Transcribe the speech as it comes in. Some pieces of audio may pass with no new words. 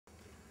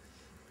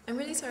I'm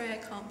really sorry I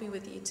can't be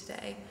with you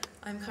today.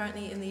 I'm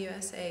currently in the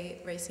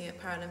USA racing at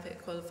Paralympic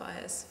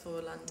qualifiers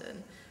for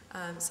London.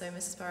 So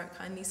Mrs. Barrett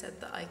kindly said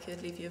that I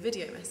could leave you a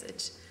video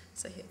message.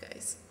 So here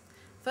goes.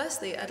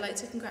 Firstly, I'd like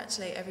to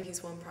congratulate everyone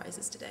who's won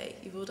prizes today.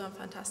 You've all done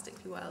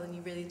fantastically well and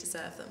you really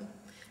deserve them.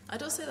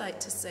 I'd also like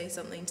to say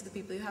something to the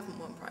people who haven't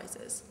won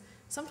prizes.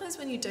 Sometimes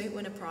when you don't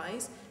win a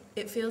prize,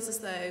 it feels as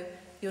though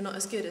you're not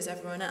as good as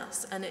everyone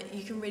else, and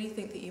you can really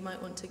think that you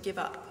might want to give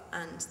up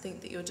and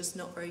think that you're just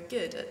not very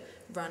good at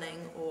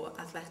running or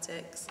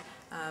athletics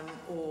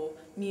or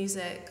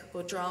music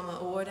or drama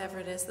or whatever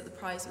it is that the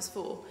prize was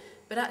for.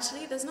 But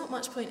actually there's not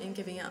much point in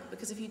giving up,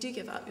 because if you do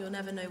give up you'll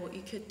never know what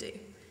you could do.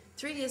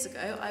 3 years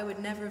ago I would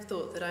never have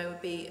thought that I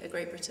would be a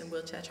Great Britain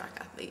wheelchair track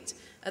athlete.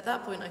 At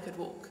that point I could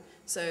walk,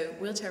 so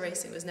wheelchair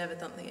racing was never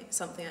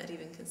something I'd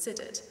even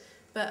considered.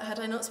 But had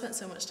I not spent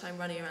so much time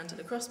running around a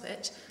lacrosse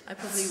pitch, I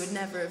probably would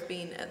never have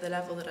been at the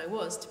level that I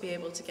was to be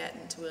able to get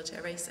into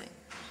wheelchair racing.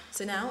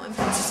 So now I'm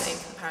participating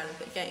for the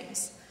Paralympic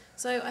Games.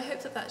 So I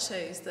hope that that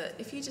shows that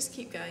if you just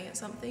keep going at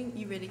something,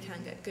 you really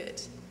can get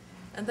good.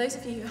 And those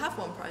of you who have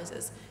won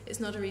prizes, it's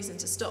not a reason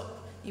to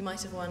stop. You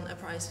might have won a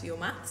prize for your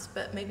maths,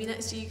 but maybe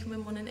next year you can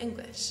win one in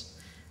English.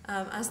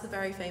 As the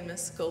very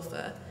famous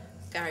golfer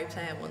Gary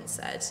Player once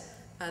said,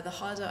 the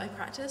harder I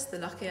practice, the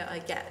luckier I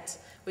get,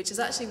 which is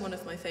actually one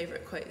of my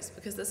favourite quotes,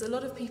 because there's a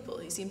lot of people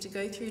who seem to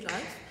go through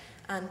life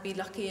and be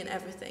lucky in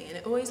everything, and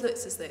it always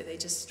looks as though they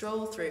just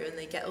stroll through and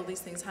they get all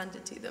these things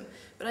handed to them.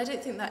 But I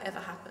don't think that ever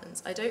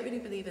happens. I don't really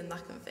believe in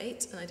luck and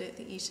fate, and I don't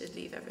think you should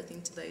leave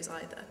everything to those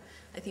either.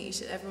 I think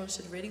everyone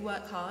should really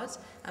work hard,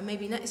 and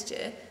maybe next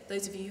year,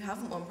 those of you who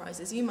haven't won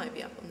prizes, you might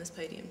be up on this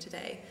podium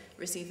today,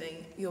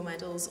 receiving your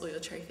medals or your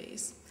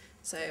trophies.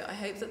 So I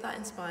hope that that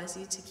inspires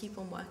you to keep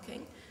on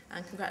working,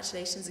 and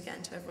congratulations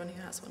again to everyone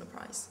who has won a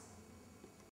prize.